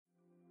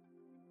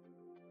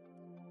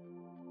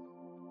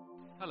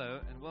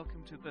Hello and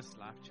welcome to this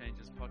Life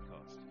Changes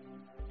podcast.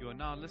 You are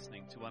now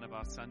listening to one of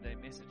our Sunday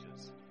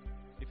messages.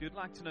 If you'd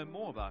like to know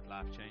more about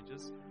Life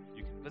Changes,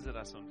 you can visit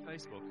us on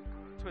Facebook,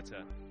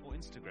 Twitter, or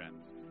Instagram.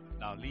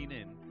 Now lean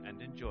in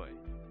and enjoy.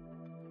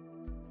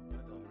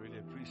 I really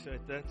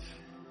appreciate that.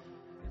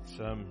 It's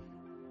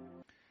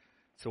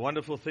a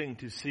wonderful thing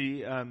to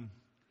see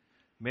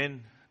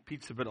men.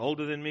 Pete's a bit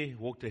older than me,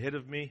 walked ahead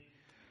of me.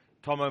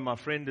 Tomo, my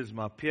friend, is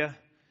my peer.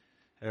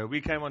 We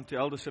came onto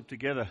eldership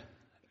together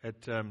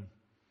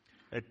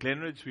at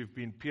Glenridge. We've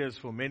been peers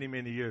for many,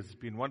 many years. It's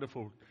been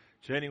wonderful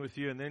journeying with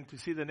you, and then to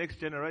see the next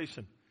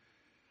generation,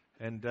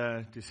 and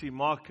to see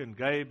Mark and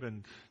Gabe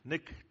and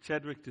Nick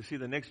Chadwick, to see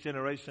the next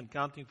generation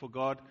counting for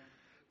God.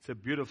 It's a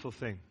beautiful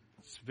thing.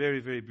 It's a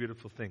very, very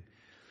beautiful thing.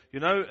 You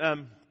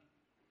know,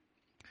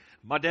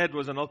 my dad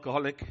was an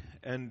alcoholic,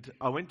 and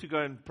I went to go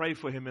and pray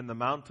for him in the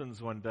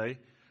mountains one day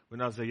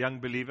when I was a young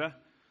believer.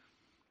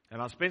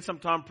 And I spent some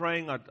time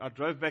praying. I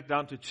drove back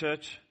down to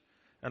church,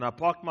 and I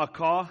parked my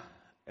car,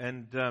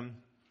 and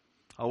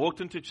I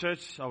walked into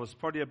church. I was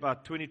probably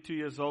about 22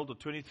 years old or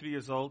 23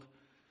 years old.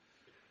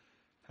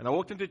 And I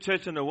walked into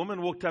church, and a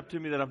woman walked up to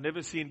me that I've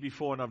never seen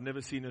before, and I've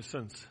never seen her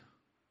since.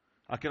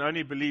 I can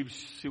only believe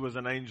she was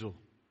an angel.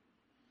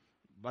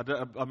 I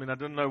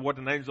don't know what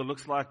an angel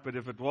looks like, but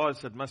if it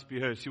was, it must be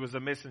her. She was a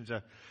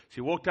messenger.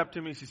 She walked up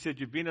to me. She said,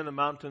 "You've been in the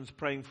mountains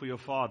praying for your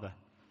father."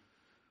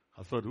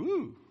 I thought,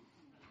 ooh.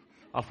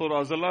 I thought I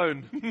was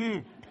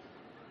alone.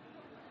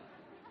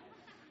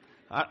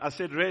 I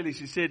said, "Really?"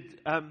 She said,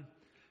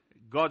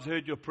 "God's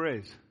heard your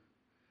prayers,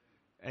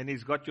 and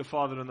He's got your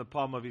father in the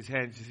palm of His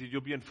hand." She said, "You'll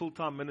be in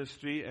full-time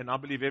ministry," and I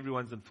believe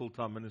everyone's in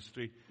full-time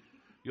ministry.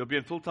 "You'll be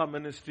in full-time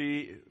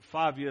ministry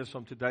 5 years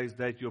from today's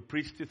date. You'll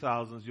preach to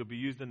thousands. You'll be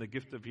used in the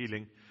gift of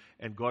healing,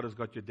 and God has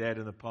got your dad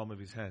in the palm of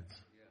His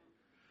hands."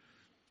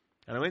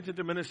 And I went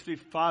into ministry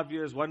 5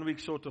 years, 1 week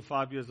short of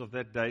 5 years of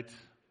that date.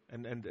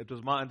 And it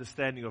was my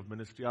understanding of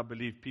ministry. I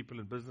believe people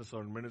in business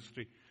are in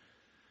ministry.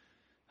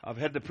 I've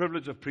had the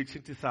privilege of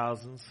preaching to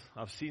thousands.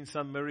 I've seen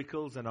some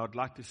miracles, and I would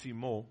like to see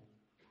more.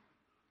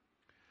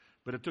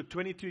 But it took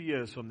 22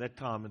 years from that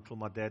time until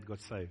my dad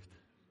got saved.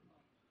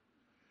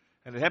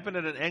 And it happened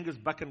at an Angus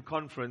Buchan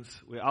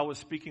conference where I was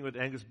speaking with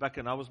Angus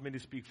Buchan. I was meant to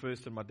speak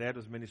first, and my dad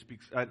was meant to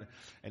speak,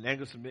 and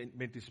Angus was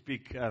meant to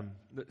speak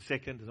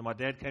second. So my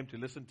dad came to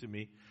listen to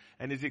me.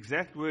 And his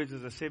exact words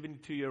as a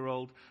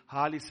 72-year-old,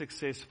 highly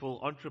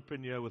successful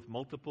entrepreneur with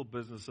multiple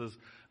businesses,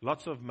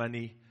 lots of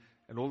money,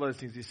 and all those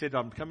things. He said,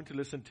 "I'm coming to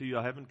listen to you.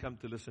 I haven't come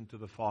to listen to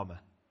the farmer."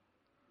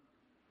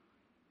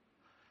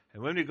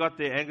 And when we got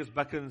there, Angus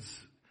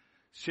Buchan's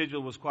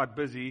schedule was quite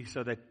busy,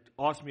 so they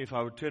asked me if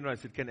I would turn around. I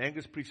said, "Can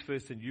Angus preach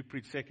first and you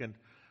preach second?"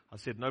 I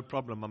said, "No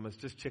problem. I must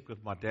just check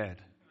with my dad."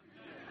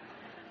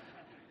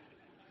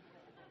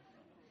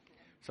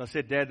 So I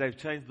said, "Dad, they've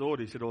changed the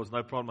order." He said, "Oh, it's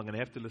no problem. I'm going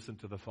to have to listen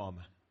to the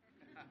farmer."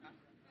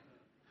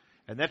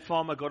 And that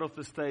farmer got off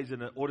the stage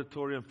in an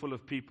auditorium full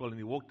of people, and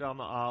he walked down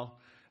the aisle,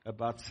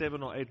 about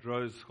 7 or 8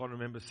 rows, can't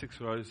remember, 6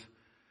 rows.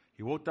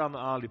 He walked down the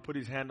aisle, he put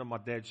his hand on my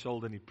dad's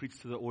shoulder, and he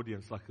preached to the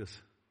audience like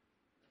this.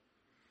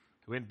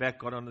 He went back,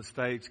 got on the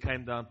stage,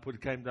 came down, put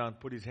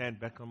his hand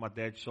back on my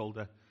dad's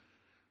shoulder.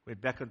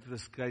 Went back onto the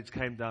stage,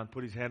 came down,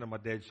 put his hand on my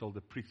dad's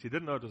shoulder, preached. He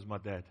didn't know it was my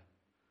dad.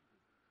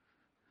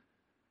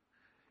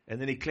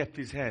 And then he clapped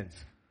his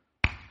hands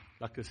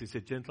like this. He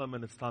said,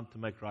 "Gentlemen, it's time to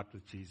make right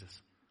with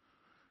Jesus."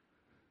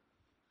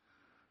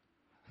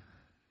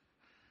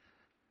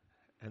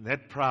 And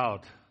that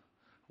proud,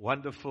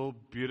 wonderful,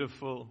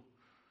 beautiful,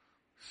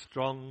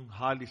 strong,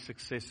 highly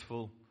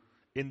successful,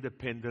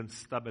 independent,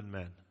 stubborn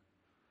man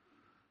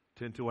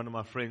turned to one of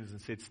my friends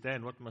and said,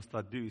 "Stan, what must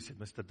I do?" He said,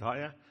 "Mr.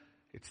 Dyer,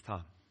 it's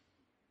time."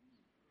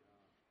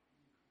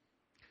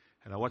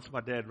 And I watched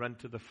my dad run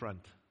to the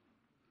front.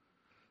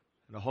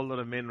 And a whole lot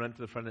of men ran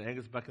to the front. And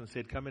Angus Buchan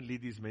said, "Come and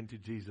lead these men to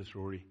Jesus,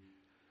 Rory."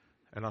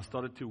 And I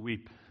started to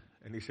weep.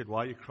 And he said,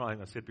 "Why are you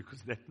crying?" I said,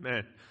 "Because that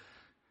man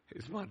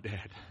is my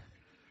dad.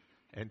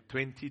 And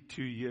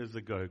 22 years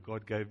ago,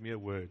 God gave me a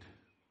word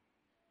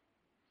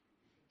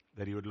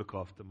that He would look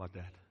after my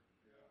dad."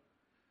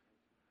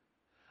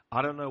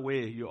 I don't know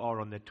where you are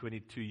on that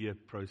 22-year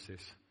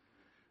process,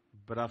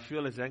 but I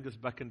feel as Angus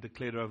Buchan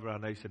declared over our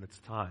nation, it's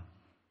time.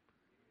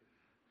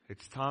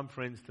 It's time,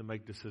 friends, to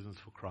make decisions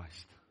for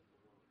Christ.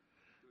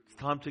 It's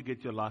time to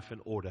get your life in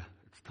order.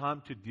 It's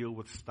time to deal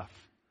with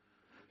stuff.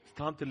 It's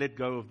time to let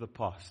go of the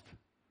past.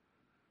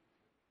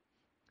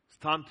 It's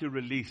time to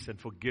release and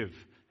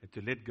forgive and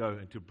to let go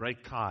and to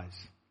break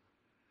ties.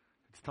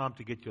 It's time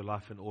to get your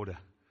life in order.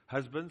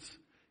 Husbands,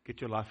 get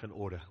your life in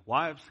order.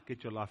 Wives,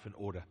 get your life in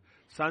order.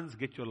 Sons,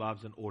 get your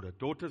lives in order.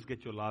 Daughters,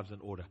 get your lives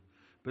in order.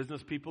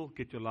 Business people,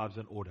 get your lives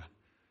in order.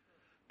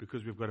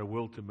 Because we've got a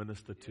world to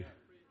minister to.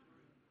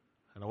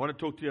 And I want to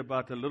talk to you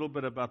a little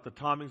bit about the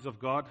timings of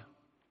God.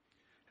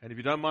 And if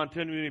you don't mind,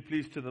 turn with me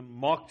please to the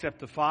Mark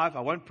chapter 5.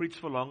 I won't preach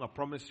for long, I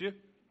promise you.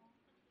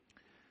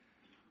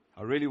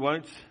 I really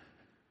won't.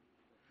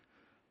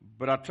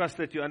 But I trust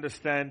that you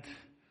understand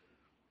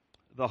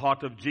the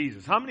heart of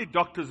Jesus. How many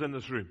doctors in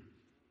this room?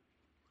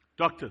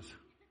 Doctors.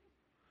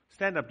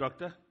 Stand up,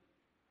 doctor.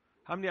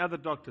 How many other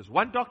doctors?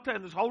 One doctor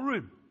in this whole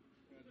room.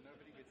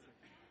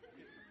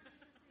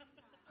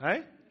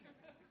 Hey?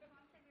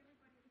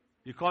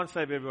 You can't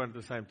save everyone at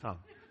the same time.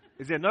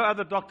 Is there no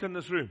other doctor in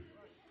this room?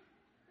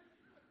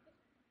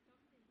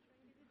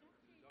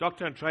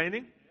 Doctor in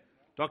training?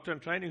 Doctor in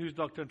training? Who's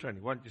doctor in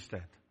training? Why don't you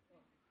stand?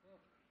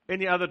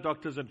 Any other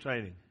doctors in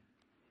training?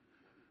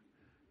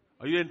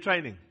 Are you in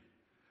training?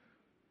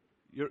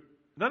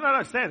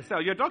 No, stand.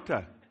 You're a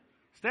doctor.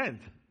 Stand.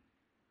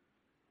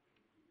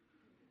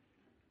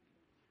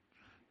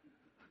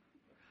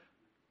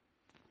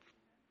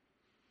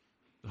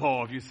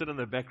 Oh, if you sit in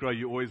the back row,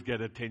 you always get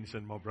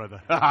attention, my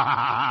brother.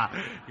 Ja,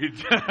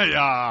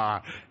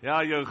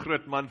 jou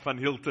groot man van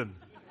Hilton.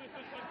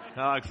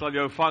 Ja, ek sal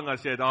jou vang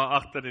as jy daar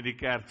agter in die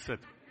kerk sit.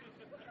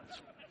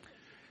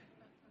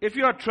 If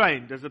you are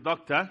trained as a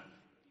doctor,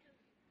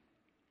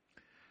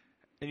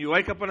 and you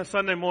wake up on a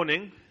Sunday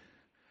morning,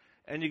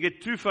 and you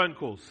get 2 phone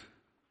calls.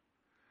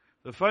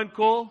 The phone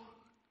call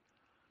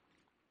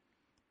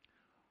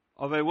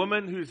of a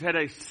woman who's had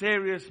a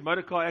serious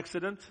motor car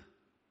accident.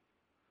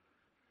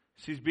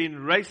 She's been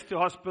raced to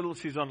hospital.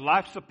 She's on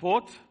life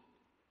support.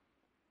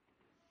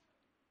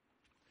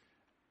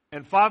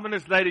 And 5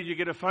 minutes later, you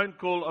get a phone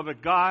call of a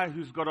guy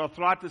who's got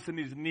arthritis in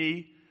his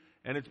knee,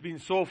 and it's been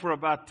sore for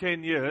about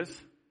 10 years.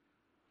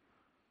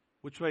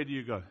 Which way do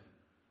you go?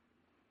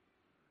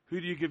 Who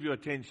do you give your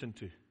attention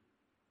to?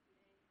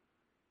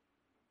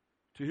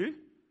 To who?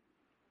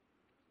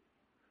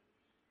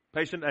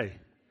 Patient A.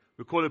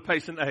 We call it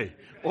patient A.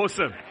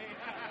 Awesome.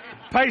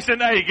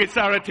 Patient A gets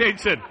our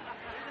attention.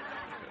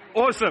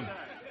 Awesome.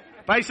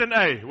 Patient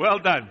A. Well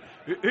done.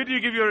 Who do you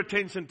give your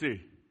attention to?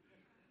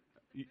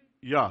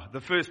 Yeah, the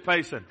first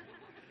patient.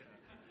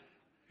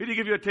 Who do you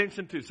give your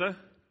attention to, sir?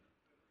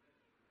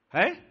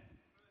 Hey?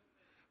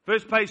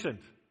 First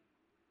patient.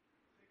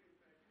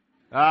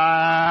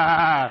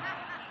 Why?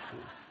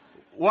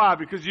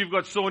 Because you've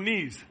got sore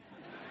knees.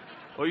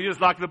 Or you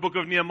just like the book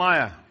of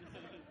Nehemiah.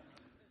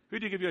 Who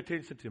do you give your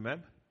attention to,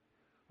 ma'am?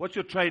 What's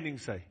your training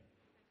say?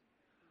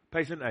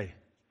 Patient A.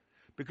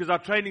 Because our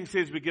training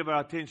says we give our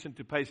attention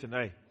to patient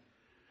A.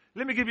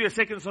 Let me give you a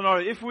second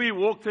scenario. If we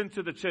walked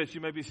into the church,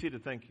 you may be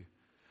seated, thank you.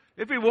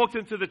 If we walked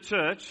into the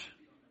church,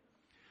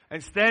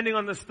 and standing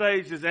on the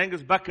stage is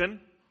Angus Buchan,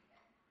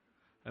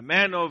 a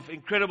man of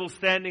incredible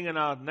standing in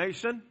our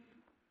nation,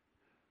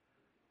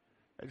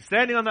 and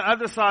standing on the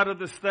other side of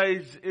the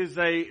stage is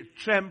a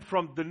tramp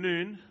from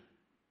Dunoon,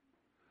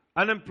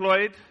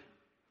 unemployed,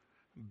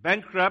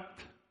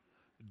 bankrupt,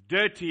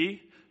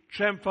 dirty,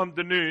 tramp from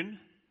Dunoon,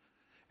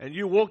 and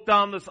you walk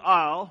down this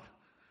aisle,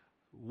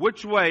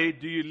 which way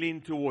do you lean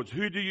towards?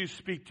 Who do you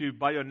speak to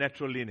by your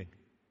natural leaning?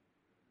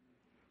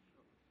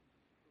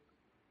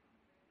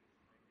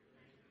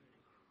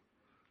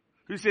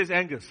 Who says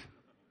Angus?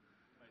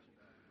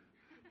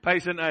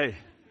 Patient A.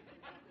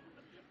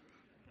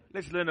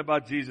 Let's learn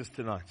about Jesus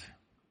tonight.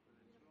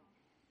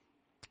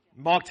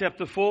 Mark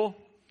chapter 4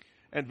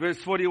 and verse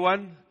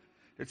 41.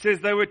 It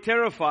says they were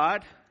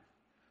terrified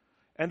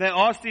and they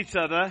asked each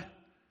other,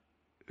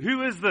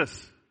 who is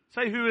this?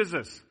 Say, who is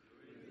this?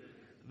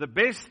 The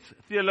best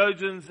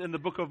theologians in the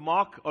book of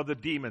Mark are the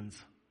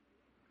demons.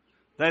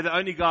 They're the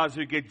only guys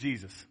who get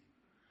Jesus.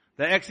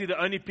 They're actually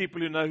the only people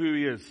who know who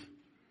he is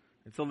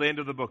until the end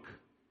of the book.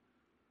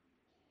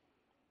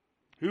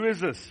 Who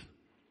is this?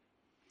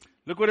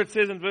 Look what it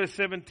says in verse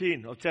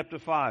 17 of chapter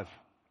 5.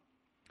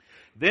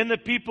 Then the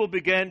people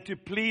began to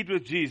plead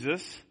with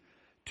Jesus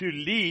to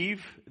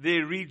leave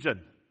their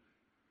region.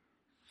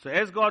 So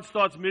as God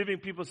starts moving,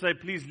 people say,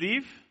 please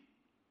leave.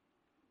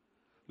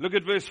 Look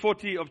at verse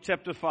 40 of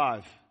chapter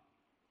 5.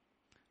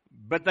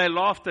 But they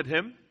laughed at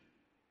him.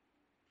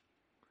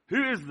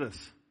 Who is this?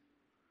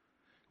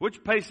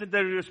 Which patient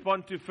does he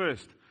respond to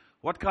first?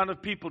 What kind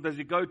of people does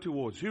he go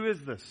towards? Who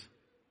is this?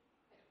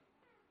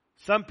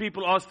 Some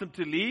people asked him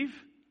to leave.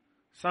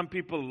 Some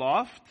people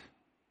laughed.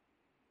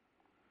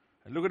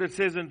 And look what it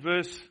says in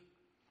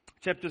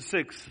chapter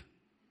 6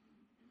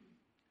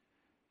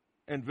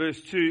 and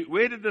verse 2.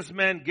 Where did this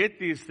man get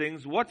these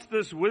things? What's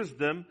this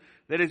wisdom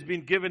that has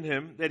been given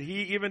him that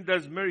he even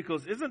does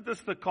miracles? Isn't this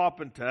the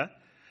carpenter?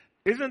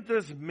 Isn't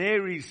this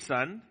Mary's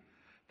son,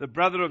 the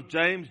brother of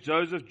James,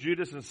 Joseph,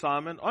 Judas, and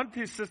Simon? Aren't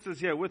his sisters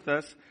here with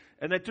us?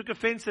 And they took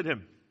offense at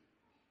him.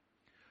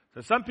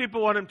 So some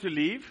people want him to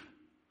leave.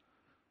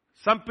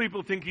 Some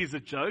people think he's a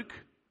joke.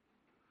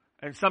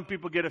 And some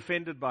people get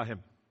offended by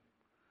him.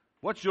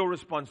 What's your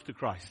response to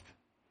Christ?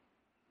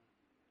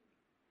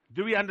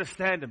 Do we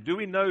understand him? Do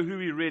we know who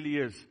he really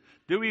is?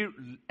 Do we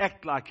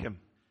act like him?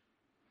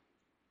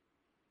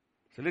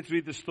 So let's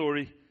read the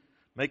story,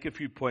 make a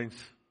few points,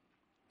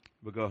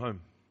 we'll go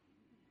home.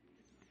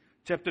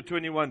 Chapter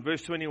 21,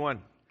 verse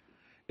 21.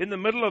 In the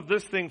middle of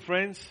this thing,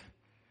 friends,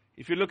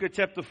 if you look at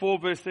chapter 4,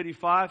 verse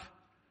 35,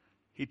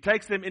 he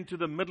takes them into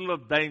the middle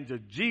of danger.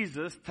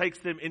 Jesus takes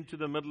them into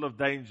the middle of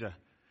danger.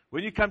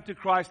 When you come to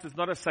Christ, it's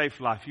not a safe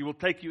life. He will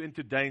take you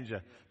into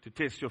danger to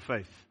test your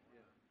faith.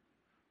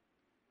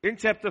 In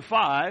chapter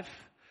 5,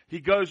 he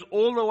goes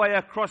all the way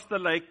across the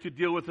lake to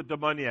deal with the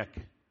demoniac.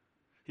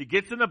 He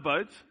gets in a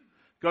boat,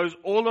 goes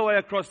all the way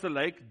across the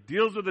lake,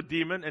 deals with the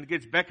demon, and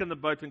gets back in the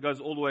boat and goes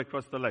all the way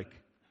across the lake.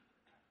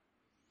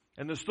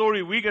 And the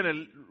story we're going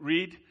to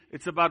read,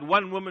 it's about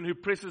one woman who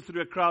presses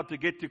through a crowd to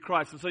get to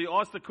Christ. And so you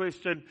ask the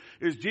question,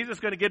 is Jesus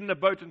going to get in a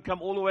boat and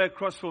come all the way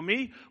across for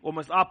me? Or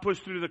must I push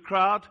through the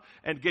crowd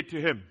and get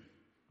to him?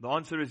 The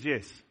answer is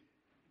yes.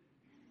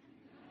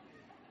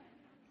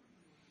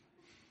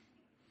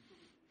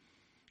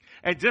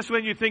 And just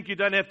when you think you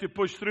don't have to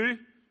push through,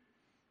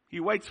 he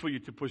waits for you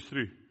to push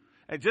through.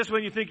 And just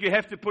when you think you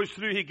have to push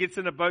through, he gets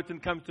in a boat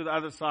and comes to the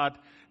other side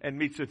and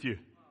meets with you.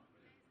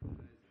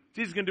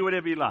 Jesus can do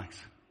whatever he likes.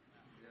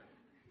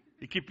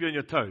 He keep you on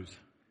your toes.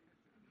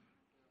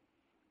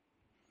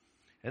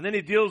 And then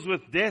he deals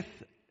with death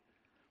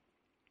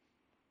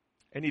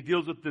and he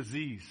deals with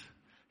disease.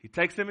 He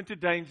takes them into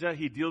danger.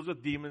 He deals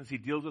with demons. He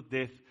deals with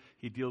death.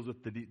 He deals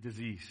with the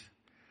disease.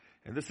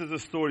 And this is a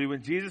story.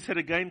 When Jesus had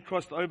again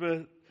crossed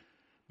over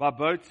by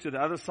boat to the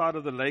other side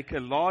of the lake, a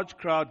large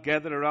crowd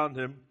gathered around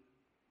him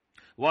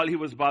while he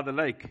was by the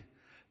lake.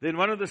 Then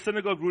one of the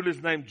synagogue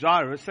rulers named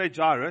Jairus, say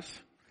Jairus,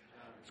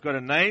 he's got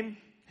a name,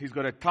 he's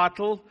got a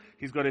title,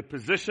 he's got a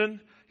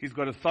position, he's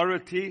got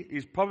authority,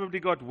 he's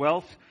probably got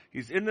wealth,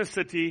 he's in the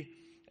city,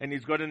 and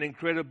he's got an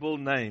incredible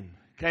name,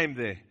 came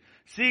there.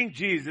 Seeing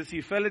Jesus,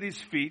 he fell at his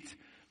feet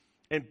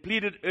and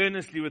pleaded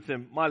earnestly with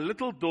him, "My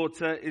little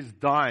daughter is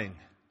dying."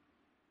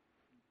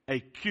 A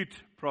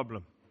cute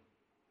problem.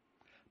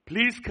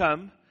 "Please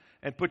come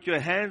and put your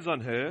hands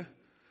on her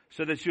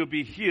so that she'll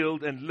be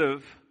healed and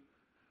live."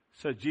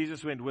 So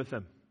Jesus went with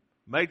him.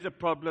 Major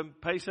problem,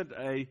 patient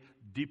A,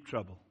 deep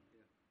trouble.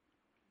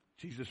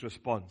 Jesus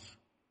responds.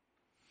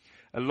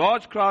 A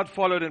large crowd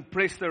followed and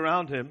pressed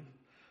around him,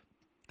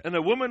 and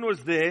a woman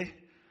was there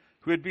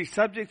who had been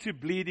subject to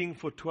bleeding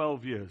for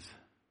 12 years.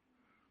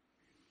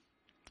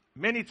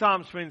 Many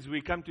times, friends,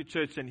 we come to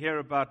church and hear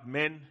about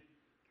men,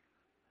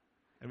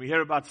 and we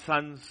hear about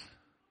sons.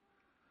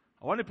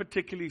 I want to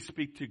particularly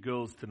speak to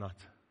girls tonight.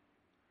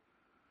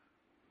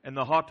 And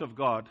the heart of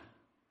God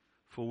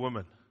for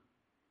women.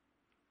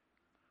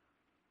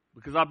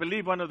 Because I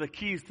believe one of the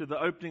keys to the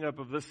opening up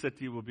of this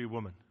city will be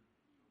women.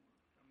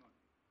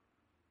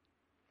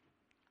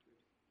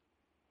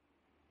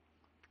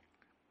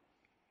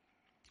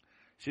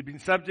 She'd been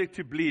subject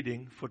to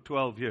bleeding for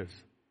 12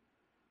 years.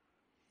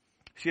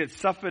 She had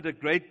suffered a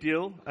great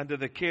deal under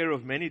the care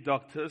of many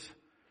doctors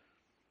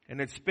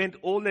and had spent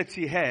all that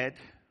she had,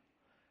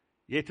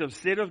 yet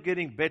instead of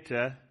getting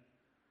better,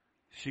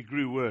 she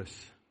grew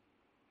worse.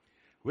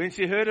 When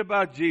she heard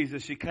about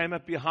Jesus, she came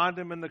up behind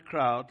him in the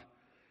crowd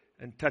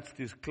and touched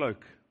his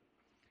cloak.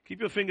 Keep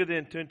your finger there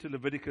and turn to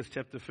Leviticus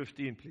chapter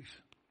 15,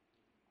 please.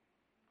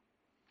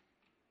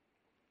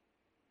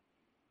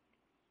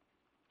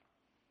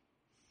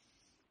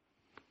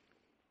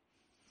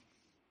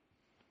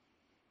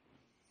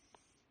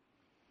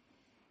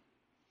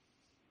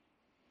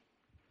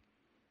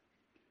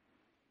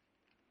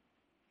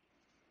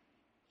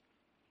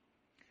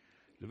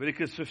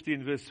 Leviticus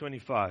 15 verse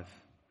 25.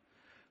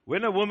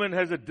 When a woman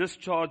has a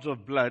discharge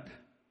of blood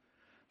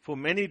for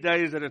many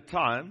days at a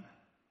time,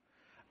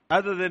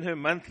 other than her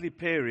monthly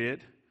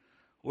period,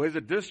 or has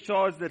a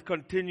discharge that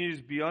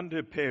continues beyond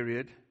her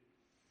period,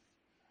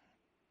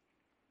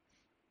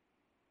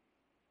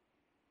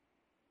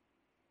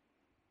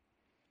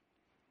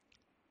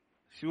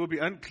 she will be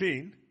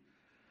unclean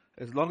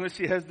as long as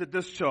she has the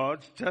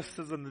discharge, just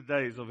as in the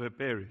days of her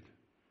period.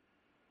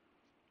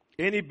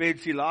 Any bed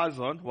she lies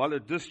on while her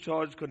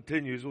discharge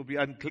continues will be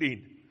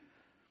unclean,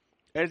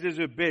 as is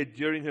her bed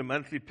during her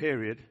monthly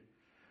period,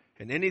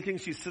 and anything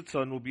she sits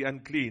on will be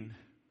unclean,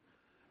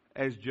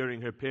 as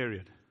during her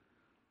period.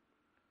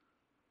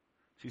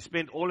 She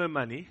spent all her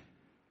money.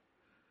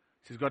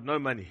 She's got no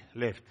money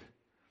left.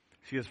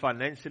 She is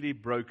financially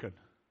broken.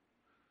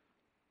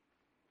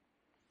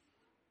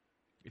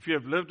 If you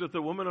have lived with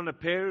a woman on a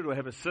period, or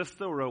have a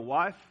sister or a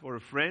wife or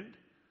a friend,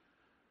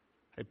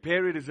 a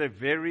period is a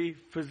very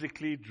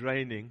physically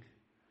draining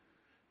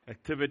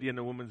activity in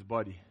a woman's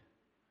body.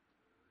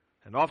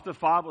 And after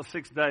 5 or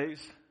 6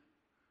 days,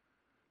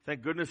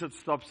 thank goodness it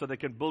stops so they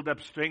can build up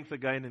strength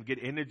again and get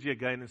energy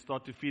again and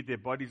start to feed their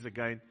bodies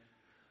again.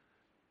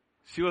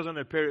 She was on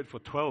a period for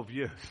 12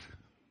 years.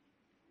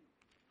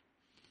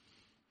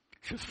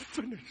 She was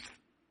finished.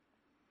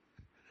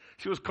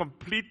 She was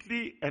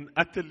completely and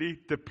utterly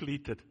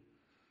depleted.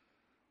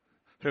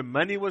 Her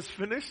money was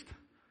finished.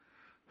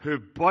 Her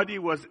body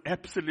was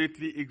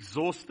absolutely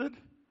exhausted.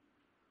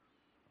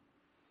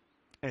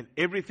 And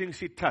everything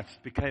she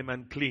touched became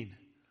unclean.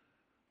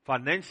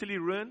 Financially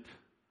ruined,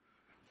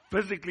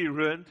 physically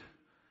ruined,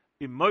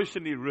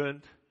 emotionally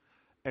ruined,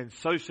 and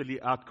socially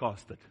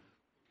outcasted.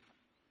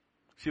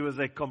 She was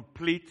a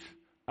complete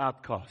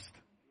outcast.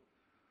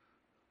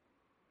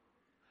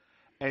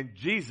 And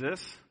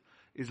Jesus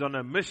is on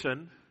a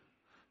mission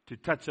to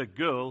touch a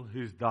girl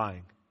who's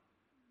dying.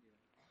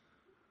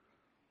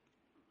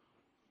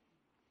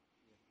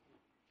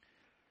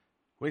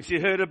 When she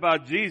heard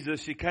about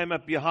Jesus, she came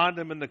up behind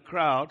him in the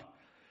crowd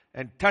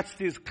and touched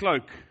his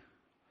cloak,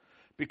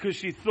 because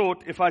she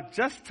thought, if I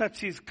just touch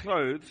his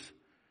clothes,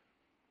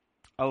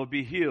 I will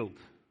be healed."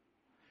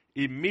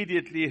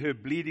 Immediately her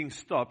bleeding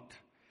stopped,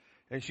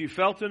 and she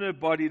felt in her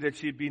body that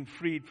she had been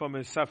freed from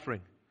her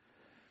suffering.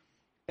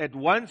 At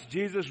once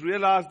Jesus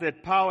realized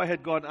that power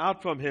had gone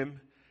out from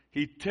him.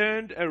 He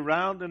turned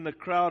around in the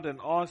crowd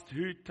and asked,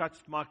 "Who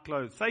touched my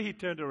clothes?" Say he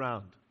turned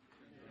around.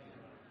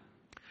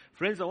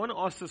 Friends, I want to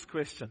ask this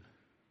question.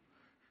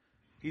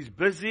 He's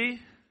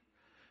busy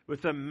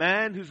with a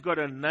man who's got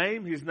a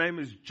name. His name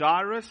is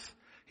Jairus.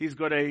 He's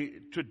got a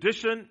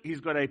tradition. He's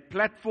got a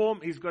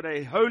platform. He's got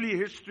a holy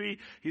history.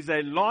 He's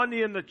a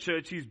Lani in the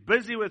church. He's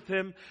busy with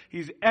him.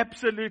 He's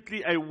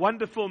absolutely a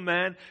wonderful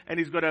man, and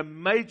he's got a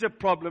major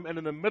problem. And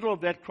in the middle of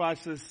that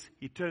crisis,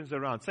 he turns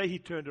around. Say he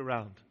turned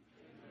around.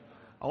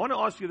 I want to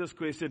ask you this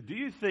question. Do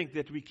you think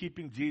that we're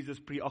keeping Jesus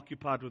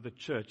preoccupied with the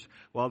church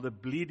while the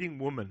bleeding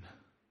woman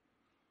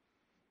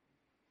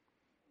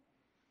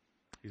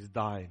is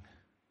dying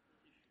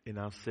in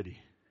our city?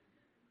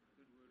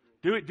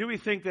 Do we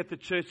think that the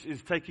church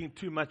is taking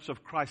too much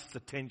of Christ's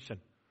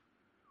attention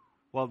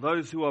while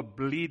those who are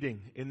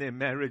bleeding in their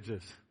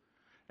marriages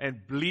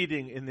and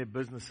bleeding in their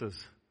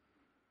businesses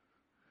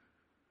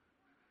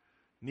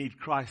need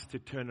Christ to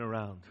turn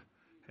around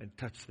and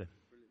touch them?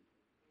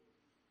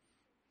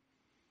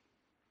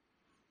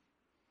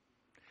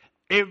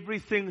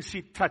 Everything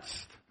she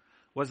touched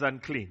was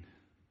unclean.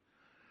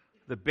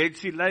 The bed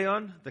she lay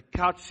on, the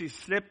couch she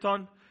slept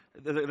on,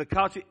 the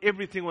couch,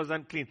 everything was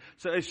unclean.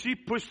 So as she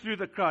pushed through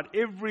the crowd,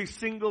 every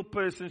single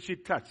person she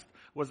touched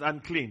was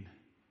unclean.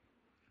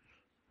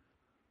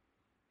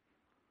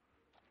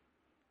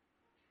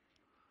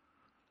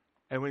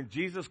 And when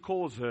Jesus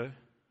calls her,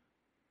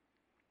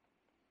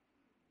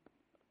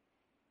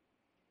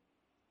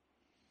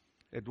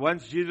 at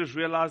once Jesus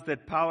realized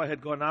that power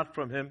had gone out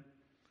from him.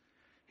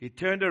 He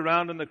turned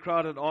around in the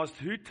crowd and asked,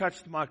 "Who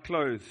touched my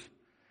clothes?"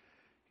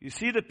 "You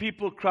see the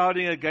people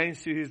crowding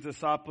against you," his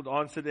disciples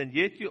answered, "and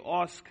yet you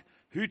ask,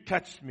 'Who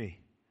touched me?'"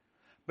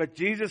 But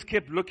Jesus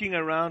kept looking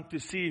around to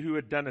see who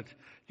had done it.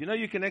 You know,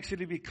 you can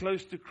actually be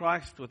close to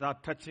Christ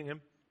without touching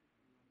him.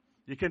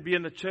 You can be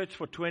in the church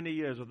for 20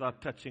 years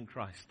without touching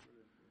Christ.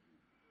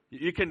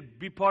 You can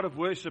be part of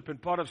worship and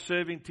part of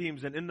serving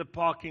teams and in the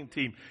parking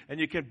team, and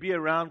you can be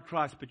around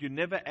Christ, but you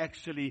never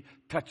actually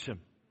touch him.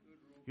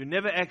 You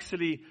never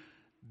actually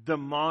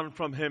demand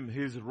from him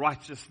his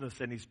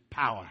righteousness and his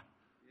power.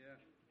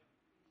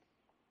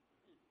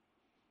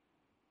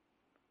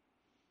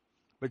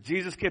 But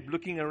Jesus kept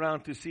looking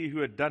around to see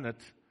who had done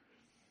it.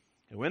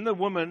 And when the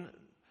woman,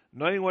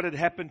 knowing what had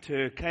happened to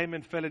her, came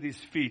and fell at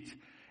his feet,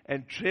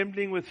 and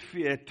trembling with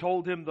fear,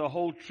 told him the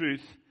whole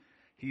truth,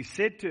 he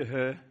said to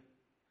her,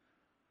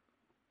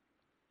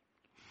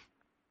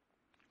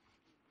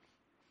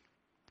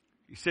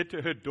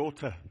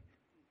 "Daughter."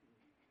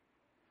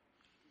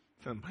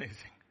 It's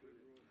amazing.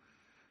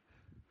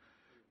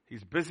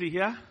 He's busy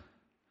here.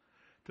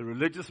 The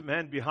religious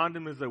man behind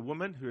him is a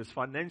woman who is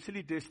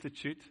financially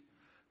destitute,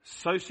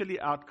 socially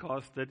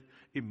outcasted,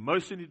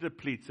 emotionally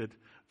depleted,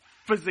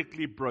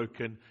 physically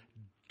broken,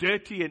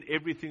 dirty in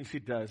everything she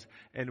does.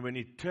 And when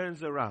he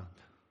turns around,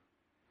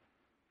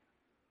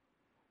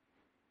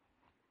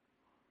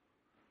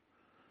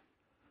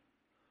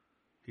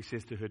 he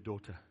says to her,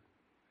 "Daughter."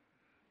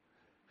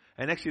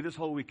 And actually this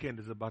whole weekend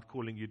is about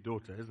calling you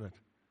daughter, isn't it?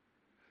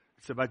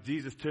 It's about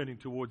Jesus turning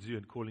towards you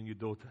and calling you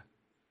daughter.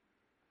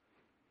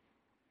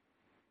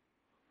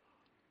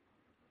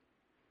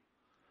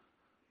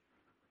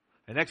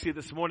 And actually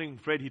this morning,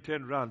 Fred, he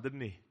turned around,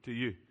 didn't he, to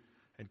you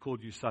and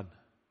called you son.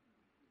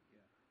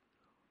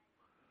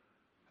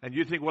 And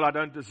you think, well, I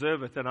don't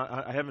deserve it and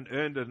I haven't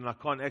earned it and I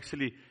can't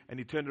actually, and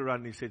he turned around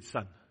and he said,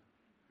 "Son."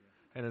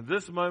 And in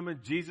this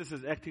moment, Jesus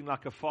is acting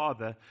like a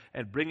father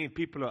and bringing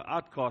people who are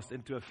outcast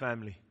into a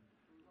family.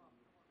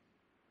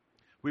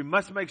 We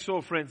must make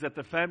sure, friends, that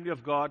the family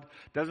of God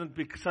doesn't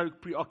so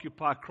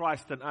preoccupy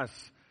Christ and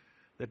us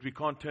that we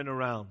can't turn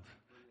around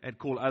and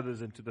call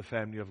others into the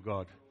family of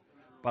God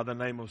by the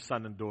name of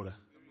son and daughter.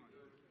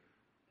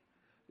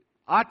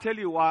 I tell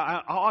you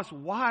why. I ask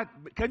why.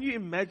 Can you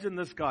imagine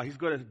this guy? He's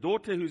got a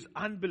daughter who's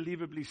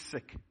unbelievably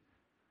sick.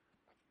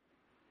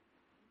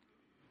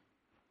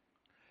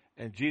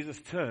 And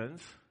Jesus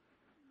turns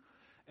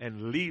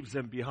and leaves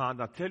them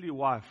behind. I'll tell you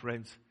why,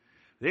 friends.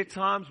 There are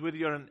times, whether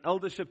you're an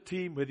eldership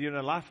team, whether you're in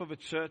the life of a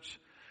church,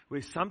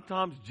 where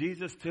sometimes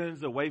Jesus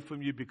turns away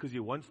from you because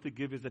he wants to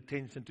give his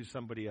attention to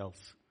somebody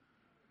else.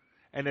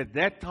 And at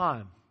that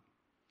time,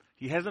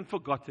 he hasn't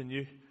forgotten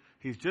you.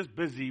 He's just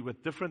busy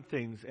with different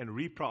things and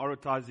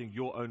reprioritizing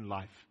your own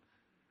life.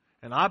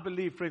 And I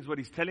believe, friends, what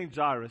he's telling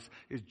Jairus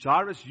is,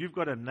 Jairus, you've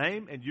got a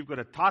name and you've got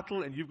a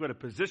title and you've got a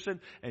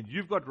position and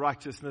you've got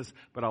righteousness.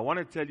 But I want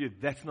to tell you,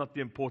 that's not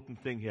the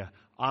important thing here.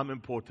 I'm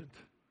important.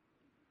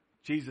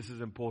 Jesus is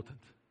important.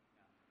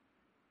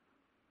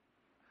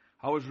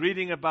 I was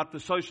reading about the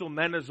social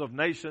manners of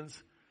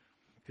nations.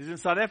 Because in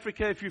South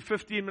Africa, if you're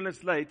 15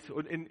 minutes late,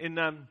 or in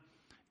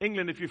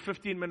England, if you're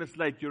 15 minutes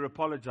late, you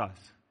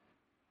apologize.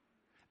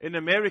 In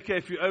America,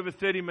 if you're over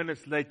 30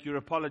 minutes late, you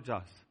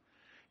apologize.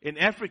 In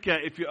Africa,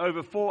 if you're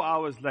over 4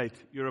 hours late,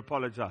 you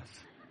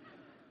apologize.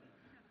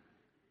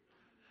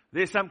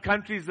 There's some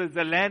countries that's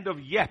the land of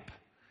yap.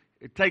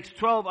 It takes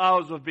 12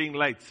 hours of being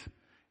late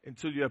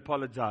until you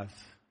apologize.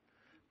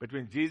 But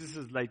when Jesus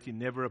is late, he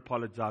never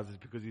apologizes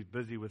because he's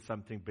busy with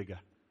something bigger.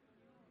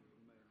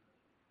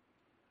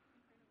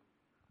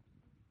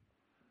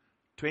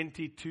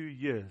 22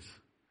 years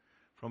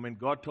from when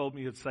God told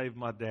me he'd save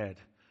my dad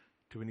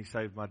to when he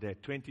saved my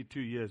dad. 22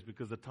 years,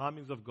 because the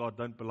timings of God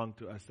don't belong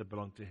to us, they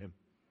belong to him.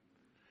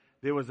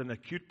 There was an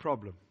acute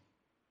problem.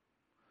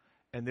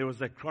 And there was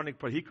that chronic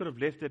problem. He could have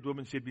left that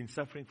woman. She had been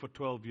suffering for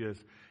 12 years.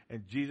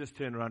 And Jesus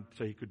turned around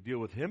so he could deal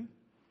with him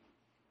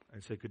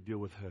and so he could deal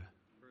with her.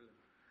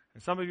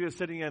 And some of you are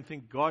sitting here and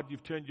think, God,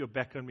 you've turned your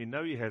back on me.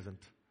 No, he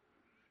hasn't.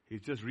 He's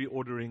just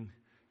reordering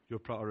your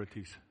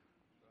priorities.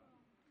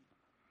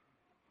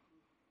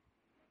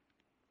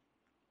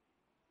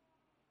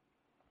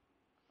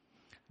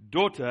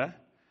 Daughter,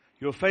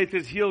 your faith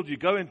has healed you.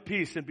 Go in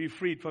peace and be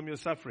freed from your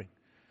suffering.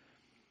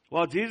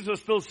 While Jesus was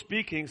still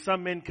speaking,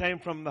 some men came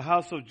from the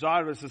house of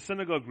Jairus, a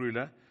synagogue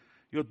ruler.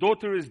 Your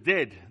daughter is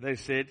dead, they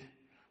said.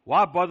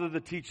 Why bother the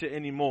teacher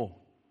anymore?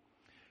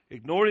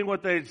 Ignoring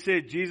what they had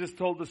said, Jesus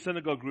told the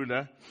synagogue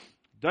ruler,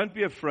 don't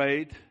be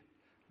afraid,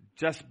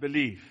 just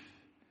believe.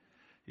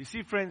 You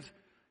see, friends,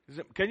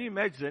 can you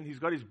imagine? He's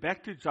got his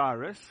back to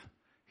Jairus.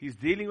 He's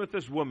dealing with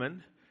this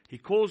woman. He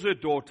calls her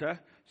daughter.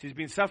 She's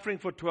been suffering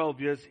for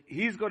 12 years.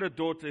 He's got a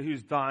daughter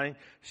who's dying.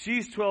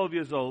 She's 12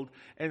 years old.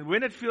 And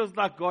when it feels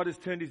like God has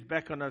turned his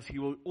back on us, he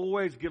will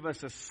always give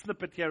us a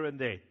snippet here and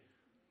there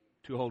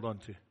to hold on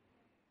to.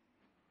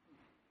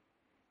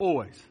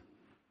 Always.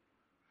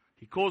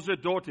 He calls her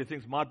daughter. He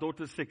thinks, my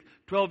daughter's sick.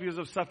 12 years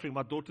of suffering.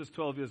 My daughter's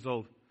 12 years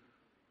old.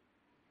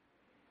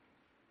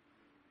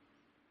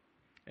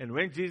 And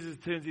when Jesus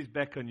turns his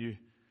back on you,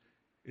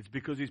 it's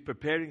because he's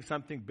preparing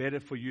something better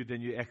for you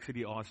than you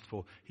actually asked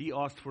for. He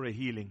asked for a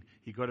healing.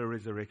 He got a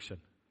resurrection.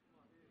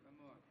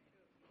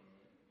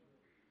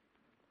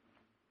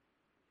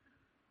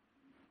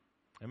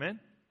 Amen?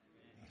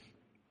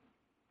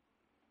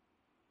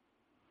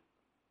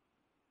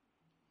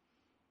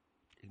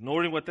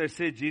 Ignoring what they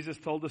said, Jesus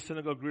told the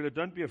synagogue ruler,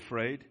 don't be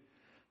afraid,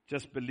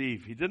 just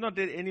believe. He did not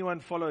let anyone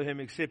follow him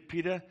except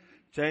Peter,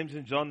 James,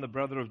 and John, the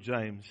brother of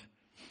James.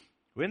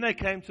 When they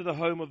came to the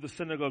home of the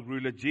synagogue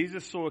ruler,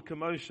 Jesus saw a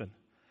commotion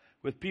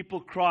with people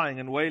crying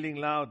and wailing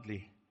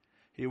loudly.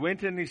 He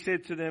went in and he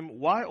said to them,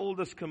 why all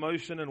this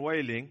commotion and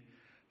wailing?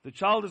 The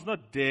child is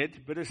not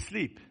dead, but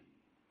asleep.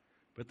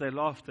 But they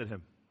laughed at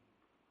him.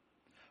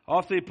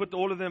 After he put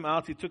all of them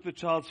out, he took the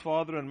child's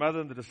father and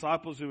mother and the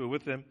disciples who were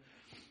with him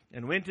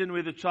and went in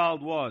where the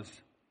child was.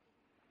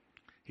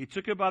 He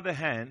took her by the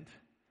hand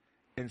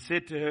and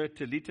said to her,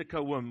 Talita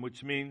Kawum,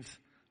 which means,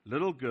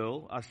 little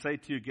girl, I say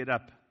to you, get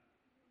up.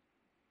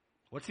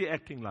 What's he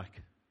acting like?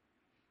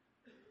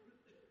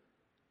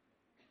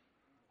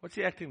 What's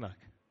he acting like?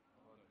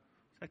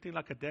 He's acting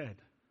like a dad.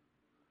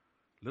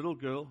 Little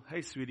girl,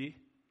 hey sweetie,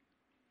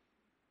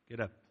 get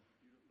up.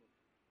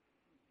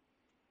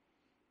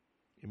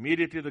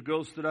 Immediately the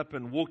girl stood up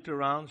and walked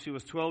around. She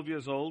was 12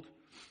 years old.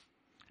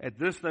 At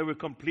this they were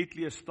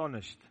completely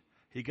astonished.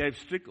 He gave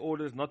strict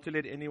orders not to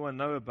let anyone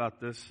know about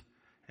this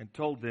and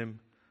told them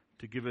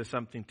to give her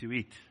something to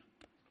eat.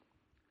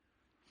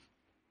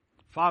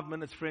 5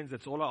 minutes, friends,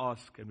 that's all I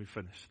ask, and we're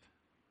finished.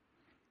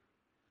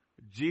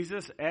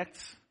 Jesus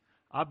acts,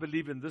 I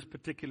believe, in this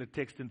particular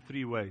text in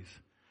 3 ways.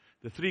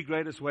 The 3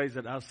 greatest ways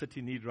that our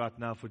city need right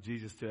now for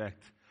Jesus to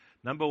act.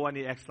 Number 1,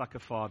 he acts like a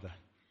father.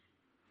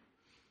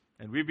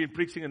 And we've been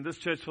preaching in this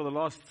church for the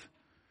last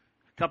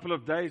couple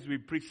of days. We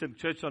preached in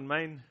church on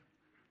Main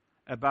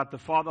about the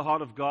father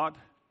heart of God.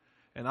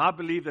 And I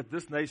believe that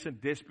this nation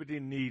desperately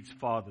needs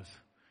fathers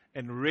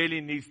and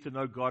really needs to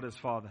know God as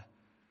Father.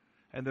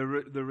 And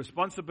the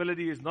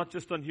responsibility is not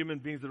just on human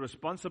beings. The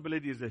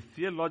responsibility is a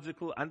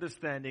theological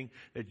understanding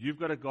that you've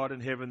got a God in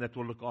heaven that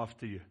will look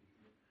after you.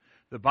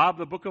 The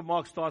book of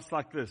Mark starts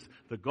like this.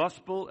 The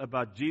gospel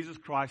about Jesus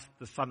Christ,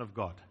 the Son of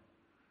God.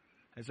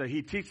 And so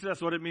he teaches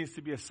us what it means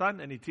to be a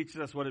son, and he teaches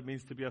us what it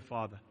means to be a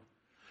father.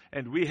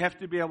 And we have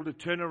to be able to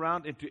turn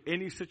around into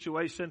any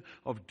situation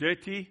of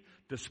dirty,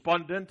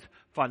 despondent,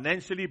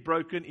 financially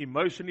broken,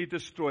 emotionally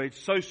destroyed,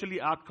 socially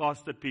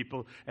outcasted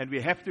people. And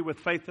we have to, with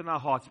faith in our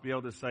hearts, be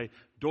able to say,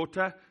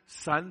 daughter,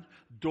 son,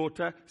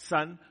 daughter,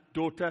 son,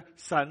 daughter,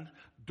 son,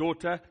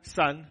 daughter,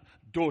 son,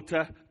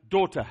 daughter,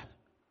 daughter.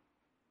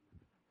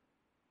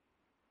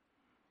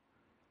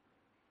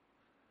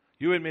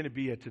 You weren't meant to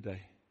be here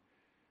today.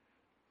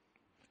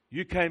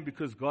 You came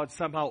because God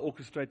somehow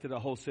orchestrated a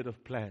whole set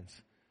of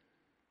plans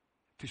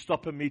to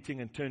stop a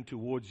meeting and turn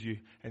towards you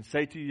and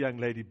say to you, young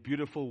lady,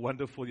 beautiful,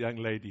 wonderful young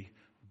lady,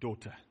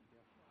 daughter.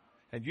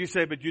 And you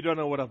say, but you don't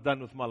know what I've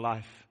done with my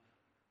life.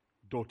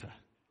 Daughter.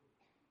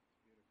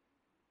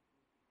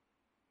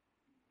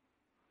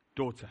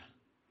 Daughter.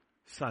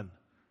 Son.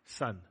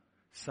 Son.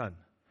 Son.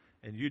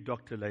 And you,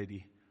 doctor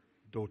lady,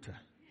 daughter.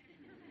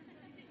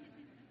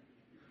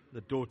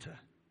 The daughter.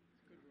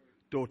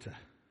 Daughter.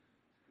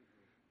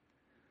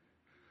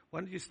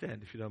 Why don't you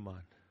stand if you don't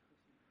mind?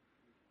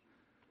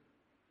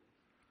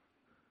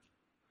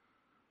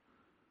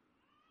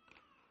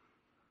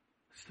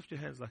 Just lift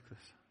your hands like this.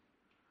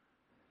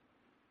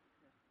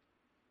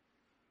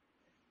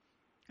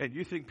 And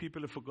you think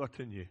people have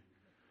forgotten you.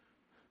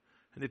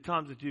 And the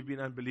times that you've been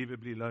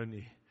unbelievably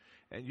lonely.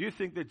 And you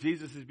think that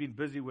Jesus has been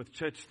busy with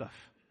church stuff.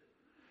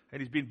 And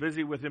He's been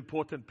busy with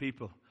important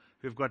people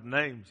who've got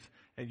names.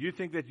 And you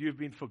think that you've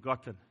been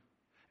forgotten.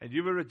 And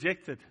you were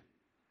rejected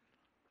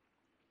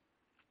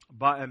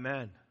by a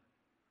man.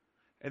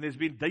 And there's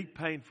been deep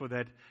pain for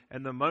that.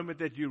 And the moment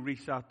that you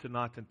reach out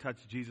tonight and touch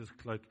Jesus'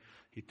 cloak,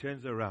 He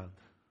turns around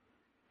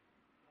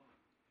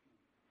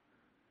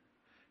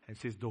and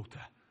says, daughter.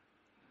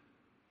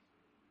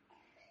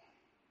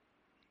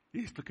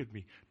 Yes, look at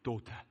me.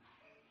 Daughter.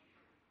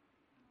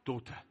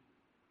 Daughter.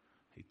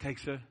 He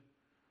takes her.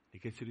 He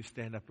gets her to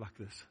stand up like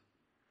this.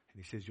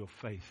 And He says, your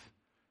faith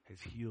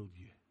has healed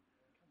you.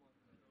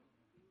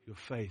 Your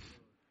faith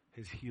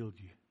has healed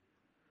you.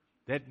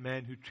 That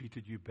man who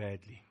treated you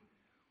badly,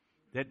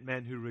 that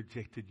man who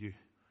rejected you,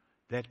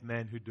 that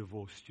man who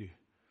divorced you,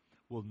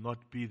 will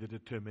not be the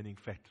determining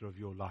factor of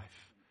your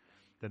life.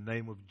 The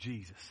name of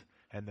Jesus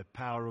and the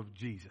power of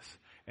Jesus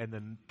and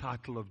the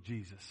title of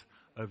Jesus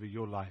over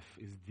your life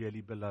is,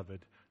 dearly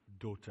beloved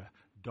daughter.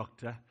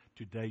 Doctor,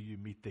 today you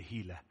meet the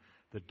healer,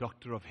 the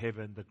doctor of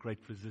heaven, the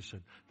great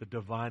physician, the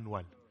divine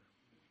one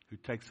who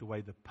takes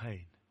away the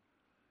pain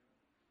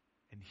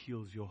and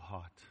heals your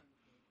heart.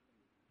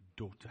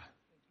 Daughter.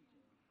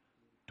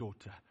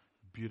 Daughter.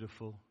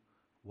 Beautiful,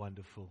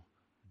 wonderful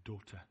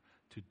daughter.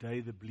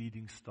 Today the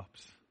bleeding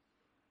stops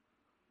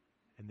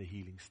and the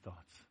healing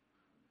starts.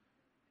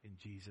 In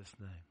Jesus'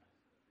 name.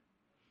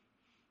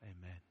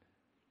 Amen.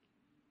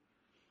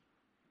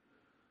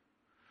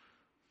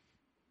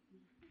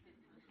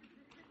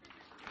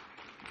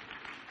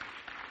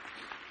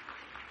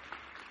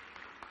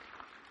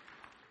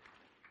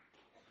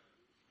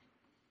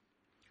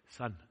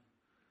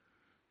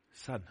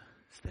 Son,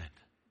 stand.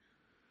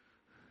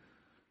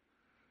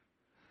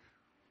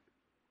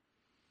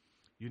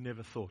 You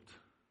never thought,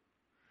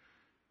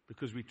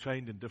 because we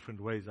trained in different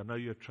ways. I know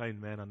you're a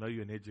trained man. I know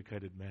you're an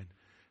educated man.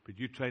 But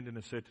you trained in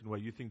a certain way.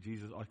 You think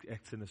Jesus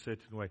acts in a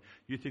certain way.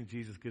 You think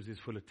Jesus gives His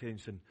full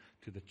attention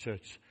to the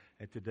church.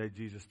 And today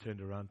Jesus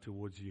turned around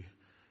towards you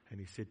and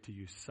He said to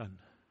you, son.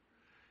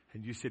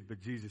 And you said,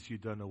 but Jesus, you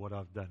don't know what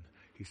I've done.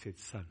 He said,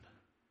 son.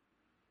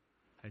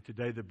 And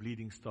today the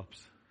bleeding stops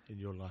in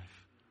your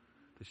life.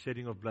 The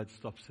shedding of blood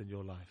stops in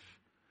your life.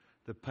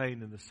 The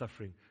pain and the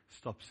suffering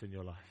stops in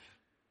your life.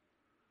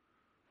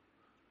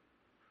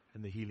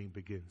 And the healing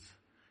begins.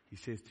 He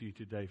says to you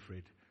today,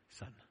 Fred,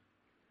 son.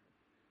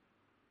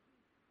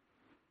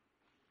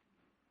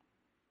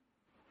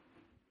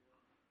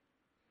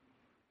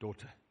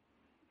 Daughter.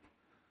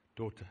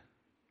 Daughter.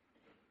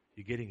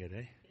 You're getting it,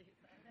 eh?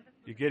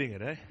 You're getting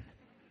it, eh?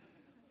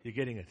 You're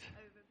getting it.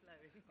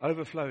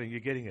 Overflowing.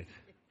 You're getting it.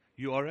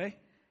 You are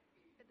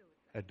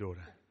a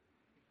daughter.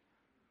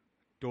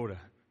 Daughter.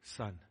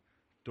 Son.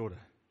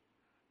 Daughter.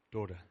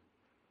 Daughter.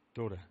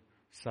 Daughter.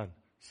 Son.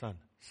 Son.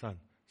 Son.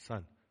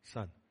 Son.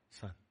 Son.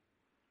 Son.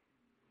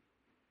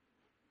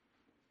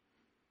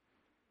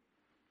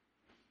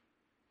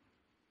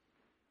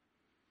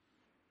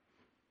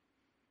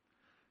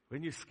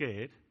 When you're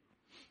scared,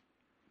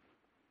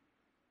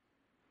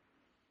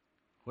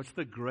 what's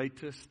the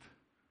greatest,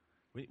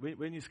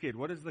 when you're scared,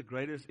 what is the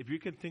greatest, if you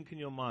can think in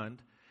your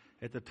mind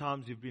at the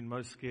times you've been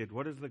most scared,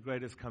 what is the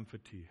greatest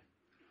comfort to you?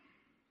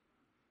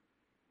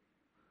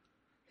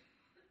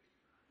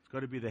 It's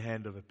got to be the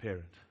hand of a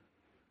parent.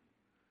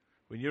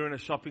 When you're in a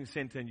shopping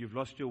center and you've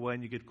lost your way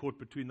and you get caught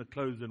between the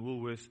clothes and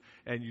Woolworths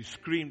and you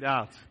screamed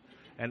out,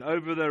 and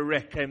over the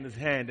rack came this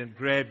hand and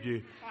grabbed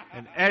you.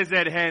 And as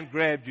that hand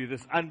grabbed you,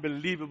 this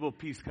unbelievable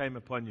peace came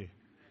upon you.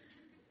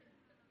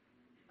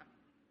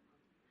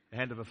 The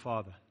hand of a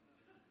father.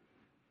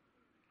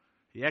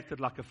 He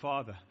acted like a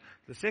father.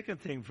 The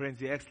second thing,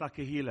 friends, he acts like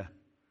a healer.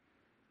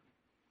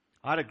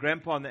 I had a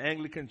grandpa in the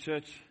Anglican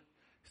church.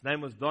 His name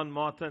was Don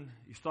Martin.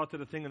 He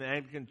started a thing in the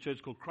Anglican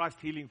church called Christ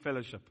Healing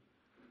Fellowship.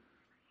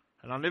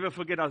 And I'll never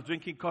forget, I was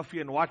drinking coffee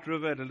in White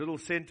River at a little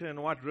center in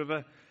White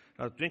River.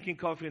 I was drinking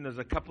coffee and there's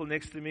a couple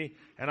next to me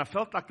and I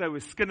felt like they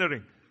were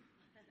skinnering.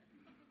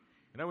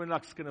 You know when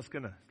like Skinner, it's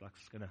like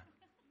Skinner.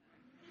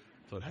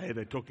 I thought, hey,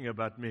 they're talking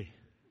about me.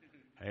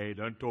 Hey,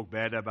 don't talk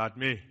bad about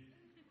me.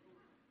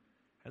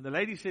 And the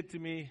lady said to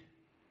me,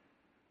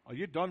 are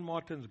you Don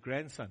Martin's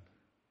grandson?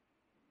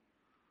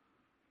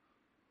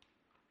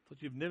 I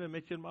thought, you've never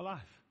met you in my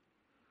life.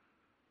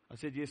 I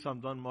said, yes,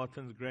 I'm Don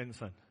Martin's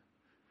grandson.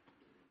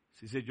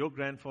 She said, your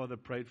grandfather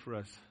prayed for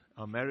us.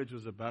 Our marriage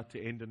was about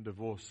to end in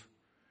divorce.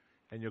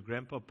 And your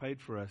grandpa paid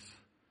for us.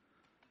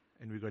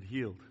 And we got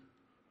healed.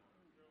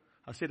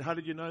 I said, how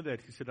did you know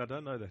that? He said, I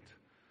don't know that.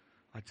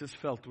 I just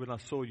felt when I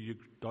saw you,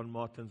 Don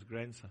Martin's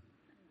grandson.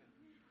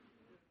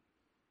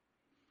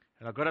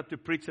 And I got up to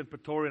preach in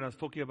Pretoria and I was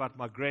talking about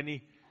my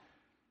granny.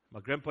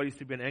 My grandpa used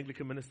to be an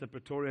Anglican minister in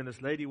Pretoria. And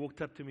this lady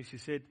walked up to me. She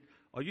said,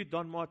 are you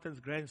Don Martin's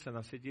grandson?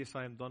 I said, yes,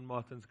 I am Don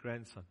Martin's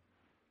grandson.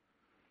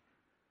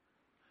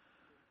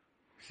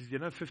 She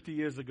said, 50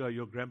 years ago,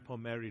 your grandpa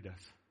married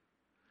us.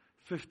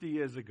 50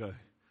 years ago,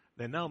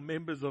 They're now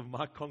members of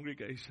my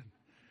congregation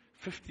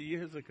 50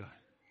 years ago.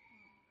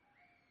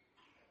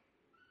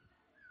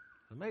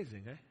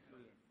 Amazing, eh?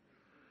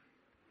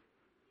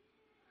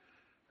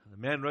 The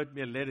man wrote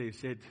me a letter. He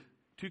said,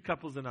 2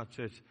 couples in our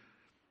church.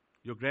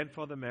 Your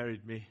grandfather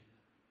married me.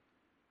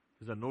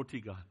 He's a naughty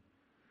guy.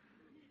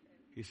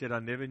 He said, I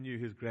never knew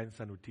his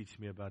grandson would teach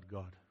me about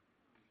God.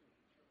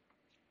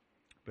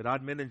 But I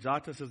had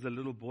meningitis as a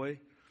little boy.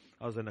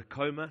 I was in a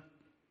coma.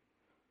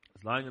 I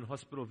was lying in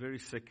hospital very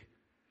sick.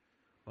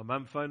 My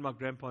mum phoned my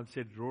grandpa and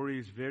said, Rory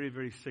is very,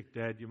 very sick,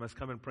 Dad. You must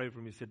come and pray for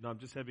him. He said, no, I'm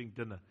just having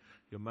dinner.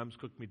 Your mum's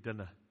cooked me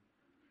dinner.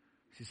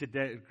 She said,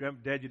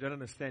 Dad, you don't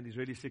understand. He's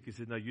really sick. He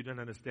said, no, you don't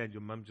understand.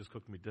 Your mum just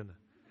cooked me dinner.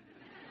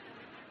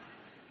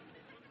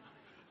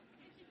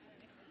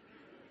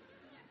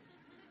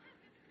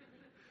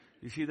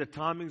 You see, the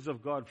timings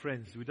of God,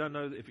 friends, we don't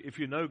know. If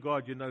you know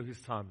God, you know His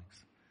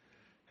timings.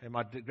 And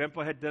my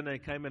grandpa had dinner. He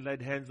came and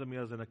laid hands on me.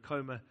 I was in a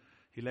coma.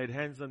 He laid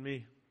hands on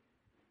me.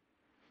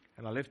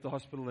 And I left the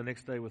hospital the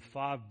next day with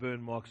 5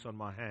 burn marks on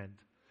my hand,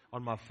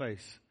 on my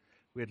face.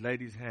 We had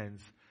laid His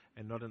hands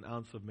and not an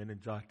ounce of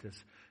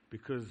meningitis,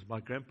 because my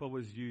grandpa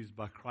was used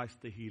by Christ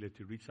the healer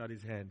to reach out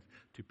His hand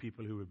to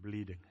people who were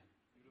bleeding.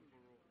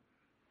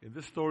 And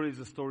this story is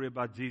a story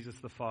about Jesus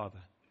the Father.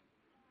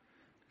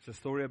 It's a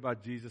story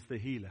about Jesus the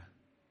healer.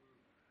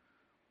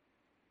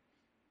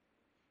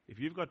 If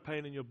you've got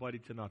pain in your body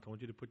tonight, I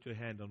want you to put your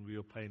hand on where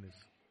your pain is.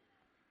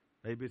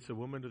 Maybe it's a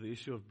woman with the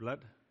issue of blood.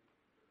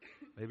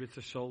 Maybe it's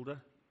a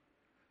shoulder.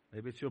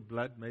 Maybe it's your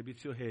blood. Maybe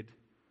it's your head.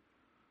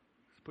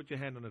 Just put your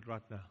hand on it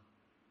right now.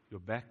 Your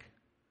back.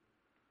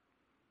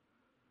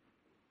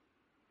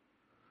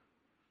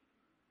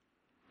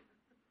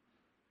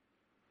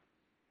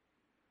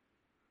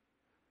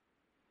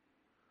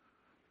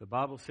 The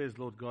Bible says,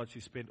 Lord God,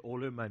 she spent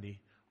all her money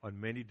on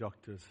many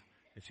doctors,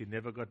 and she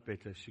never got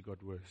better, she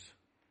got worse.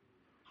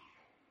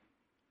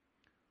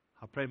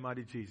 I pray,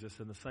 mighty Jesus,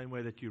 in the same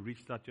way that you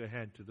reached out your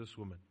hand to this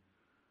woman,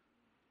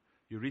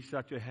 you reached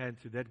out your hand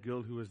to that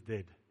girl who was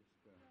dead.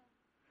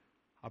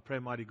 I pray,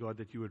 mighty God,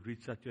 that you would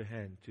reach out your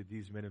hand to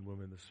these men and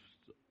women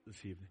this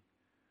evening.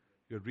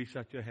 You would reach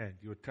out your hand.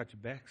 You would touch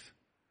backs.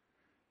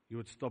 You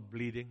would stop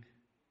bleeding.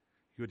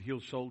 You would heal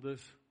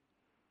shoulders.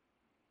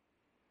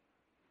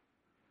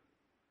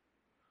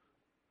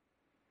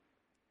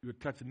 You would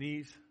touch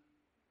knees.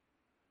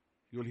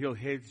 You would heal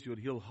heads. You would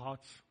heal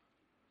hearts.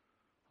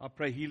 I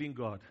pray healing,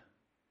 God.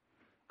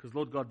 Because,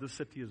 Lord God, this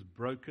city is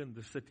broken.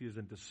 This city is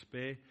in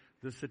despair.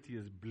 This city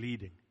is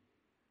bleeding.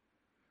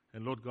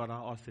 And, Lord God,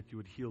 I ask that you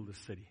would heal the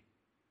city.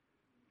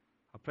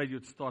 I pray you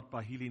would start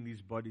by healing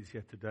these bodies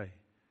here today.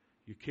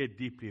 You care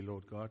deeply,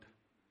 Lord God.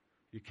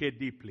 You care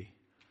deeply.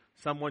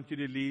 Some want you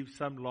to leave.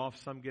 Some laugh.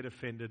 Some get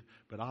offended.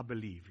 But I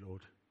believe,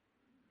 Lord.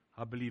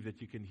 I believe that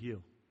you can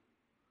heal.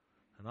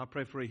 And I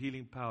pray for a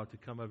healing power to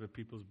come over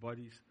people's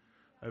bodies,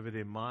 over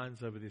their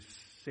minds, over their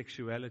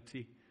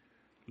sexuality.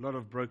 A lot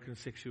of broken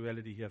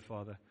sexuality here,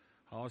 Father.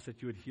 I ask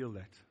that you would heal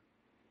that.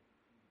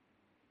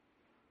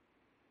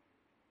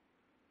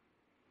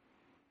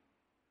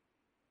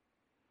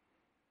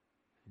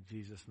 In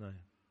Jesus' name.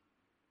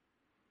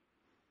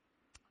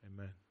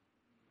 Amen.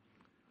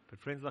 But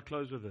friends, I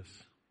close with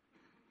this.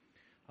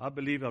 I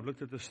believe, I've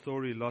looked at the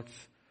story lots.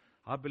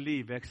 I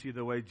believe actually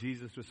the way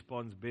Jesus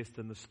responds best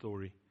in the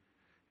story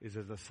is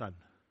as a son.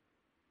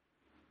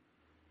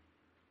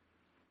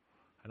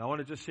 And I want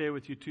to just share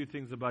with you 2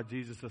 things about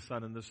Jesus the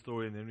Son in this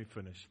story, and then we're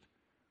finished.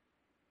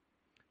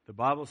 The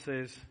Bible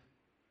says,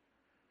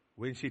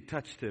 when she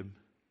touched him,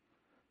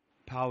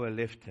 power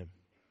left him.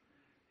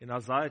 In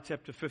Isaiah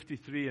chapter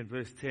 53 and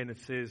verse 10, it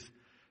says,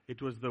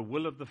 it was the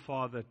will of the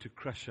Father to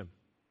crush him.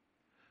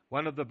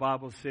 One of the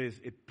Bibles says,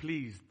 it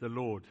pleased the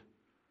Lord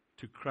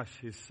to crush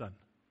his Son.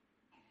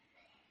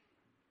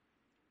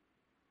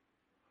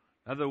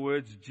 In other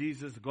words,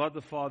 Jesus, God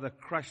the Father,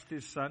 crushed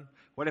his Son.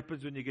 What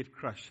happens when you get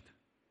crushed?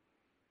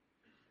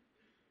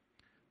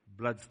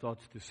 Blood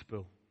starts to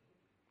spill.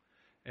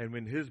 And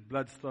when his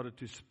blood started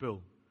to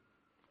spill,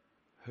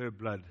 her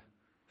blood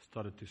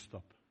started to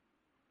stop.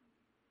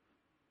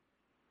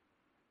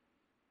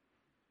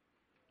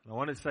 And I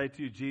want to say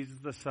to you, Jesus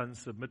the Son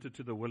submitted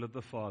to the will of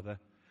the Father.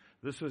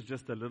 This was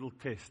just a little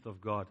test of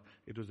God.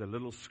 It was a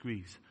little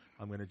squeeze.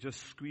 I'm going to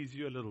just squeeze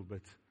you a little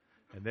bit.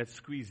 And that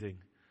squeezing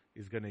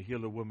is going to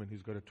heal a woman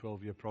who's got a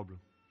 12-year problem.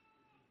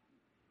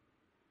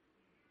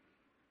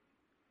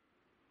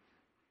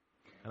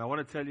 And I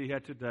want to tell you here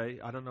today,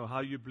 I don't know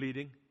how you're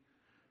bleeding,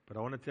 but I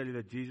want to tell you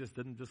that Jesus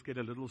didn't just get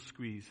a little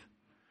squeeze.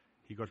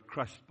 He got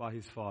crushed by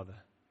his Father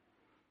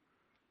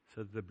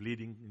so that the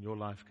bleeding in your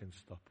life can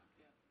stop.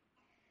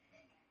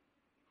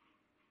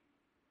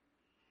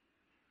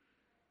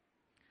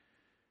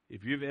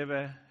 If you've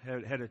ever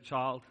had a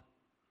child,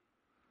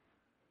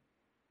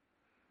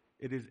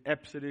 it is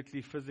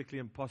absolutely physically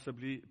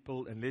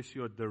impossible unless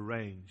you're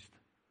deranged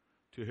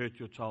to hurt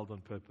your child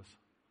on purpose.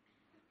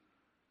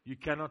 You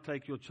cannot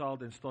take your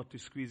child and start to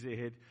squeeze their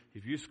head.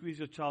 If you squeeze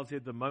your child's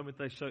head, the moment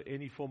they show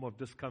any form of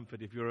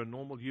discomfort, if you're a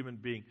normal human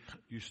being,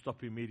 you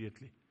stop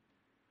immediately.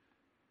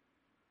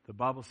 The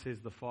Bible says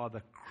the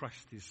Father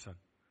crushed his Son.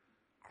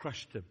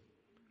 Crushed him.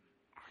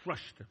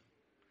 Crushed him.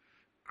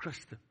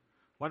 Crushed him.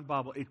 One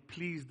Bible, it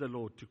pleased the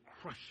Lord to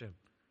crush him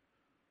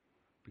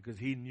because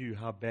he knew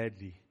how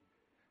badly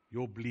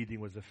your bleeding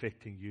was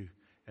affecting you.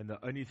 And the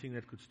only thing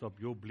that could stop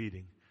your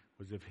bleeding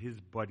was if his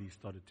body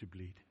started to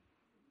bleed.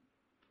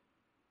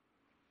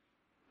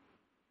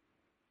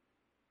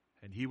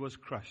 And he was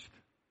crushed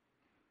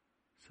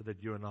so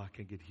that you and I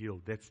can get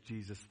healed. That's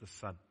Jesus the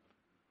Son.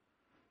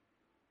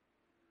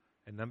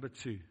 And number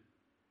two,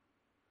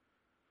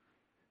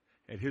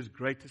 at his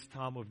greatest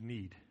time of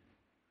need,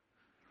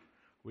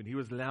 when he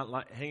was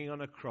hanging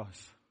on a cross,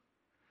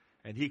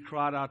 and he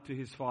cried out to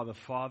his Father,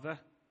 Father,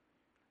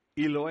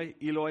 Eloi,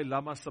 Eloi,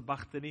 lama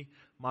sabachthani,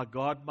 my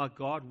God,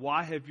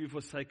 why have you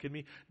forsaken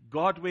me?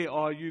 God, where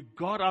are you?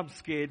 God, I'm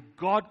scared.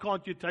 God,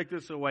 can't you take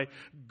this away?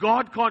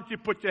 God, can't you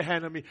put your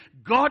hand on me?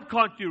 God,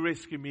 can't you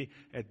rescue me?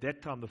 At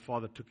that time, the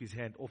Father took his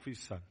hand off his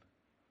Son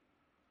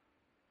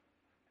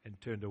and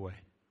turned away.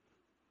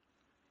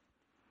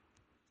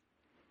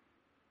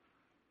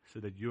 So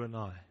that you and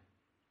I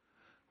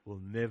will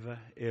never,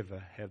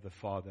 ever have the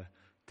Father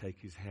take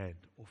his hand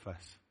off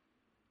us.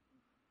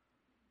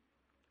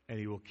 And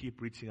he will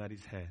keep reaching out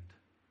his hand.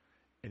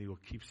 And he will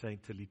keep saying,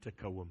 Talita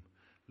Kawum,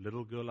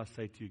 little girl, I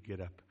say to you,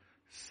 get up.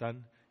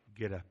 Son,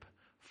 get up.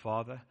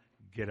 Father,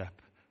 get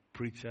up.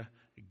 Preacher,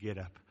 get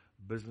up.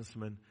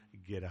 Businessman,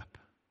 get up.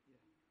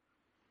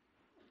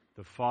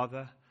 The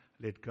Father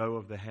let go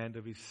of the hand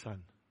of his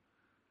Son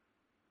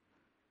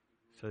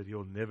so that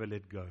he'll never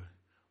let go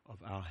of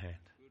our hand.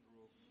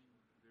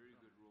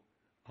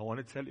 I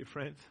want to tell you,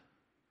 friends,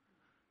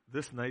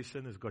 this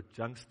nation has got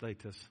junk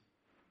status.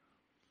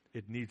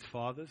 It needs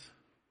fathers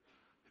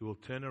who will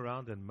turn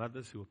around and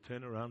mothers who will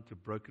turn around to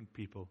broken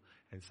people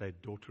and say,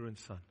 daughter and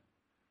son.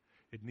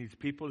 It needs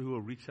people who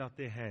will reach out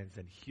their hands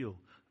and heal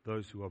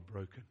those who are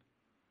broken.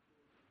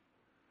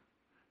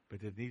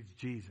 But it needs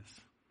Jesus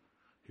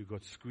who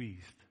got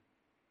squeezed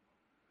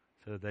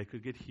so that they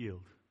could get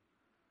healed.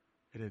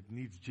 And it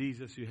needs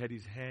Jesus who had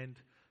his hand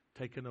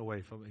taken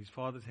away, from his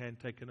father's hand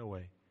taken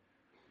away,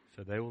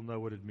 so they will know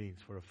what it means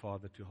for a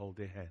father to hold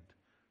their hand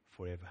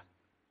forever.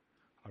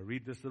 I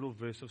read this little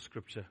verse of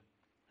scripture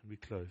and we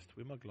closed.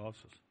 Where are my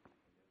glasses?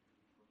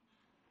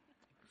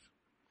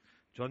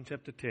 John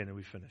chapter 10 and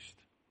we finished.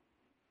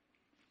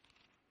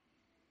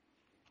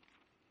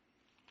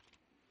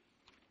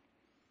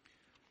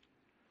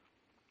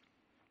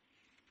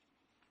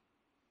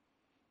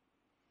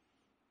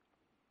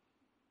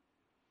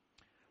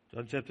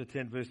 John chapter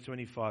 10 verse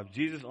 25.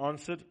 Jesus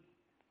answered,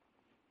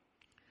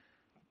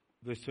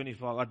 verse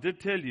 25, I did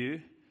tell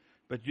you,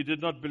 but you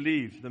did not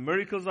believe. The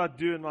miracles I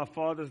do in my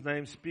Father's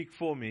name speak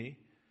for me,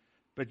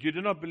 but you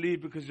do not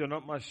believe because you're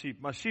not my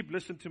sheep. My sheep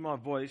listen to my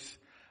voice.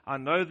 I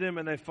know them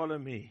and they follow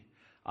me.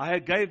 I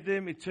gave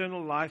them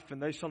eternal life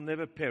and they shall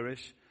never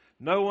perish.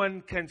 No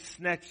one can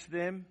snatch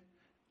them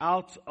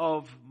out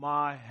of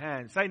my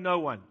hand. Say no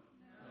one.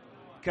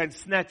 Can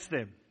snatch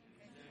them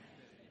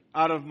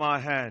out of my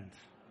hand.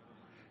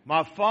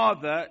 My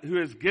Father who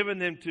has given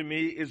them to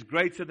me is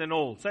greater than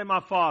all. Say my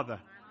Father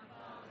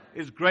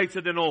is greater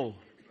than all.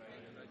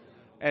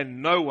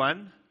 And no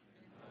one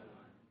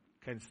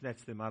can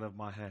snatch them out of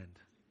my hand.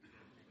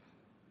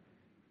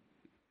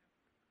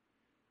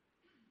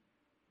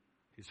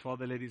 His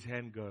Father let his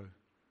hand go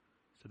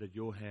so that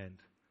your hand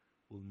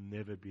will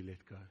never be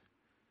let go.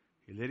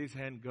 He let his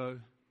hand go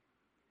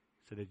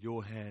so that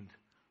your hand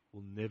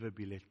will never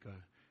be let go.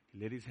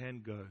 He let his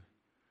hand go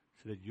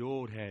so that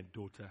your hand,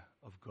 daughter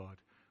of God,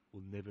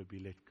 will never be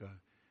let go.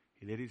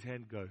 He let his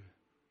hand go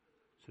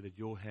so that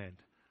your hand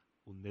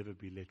will never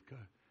be let go.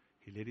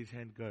 He let his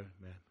hand go,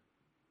 ma'am,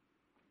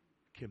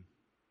 Kim,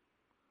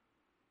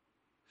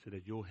 so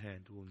that your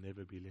hand will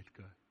never be let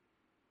go.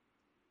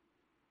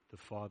 The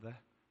Father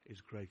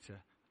is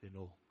greater than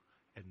all,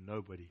 and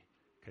nobody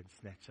can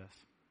snatch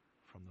us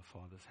from the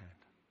Father's hand.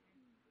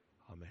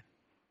 Amen.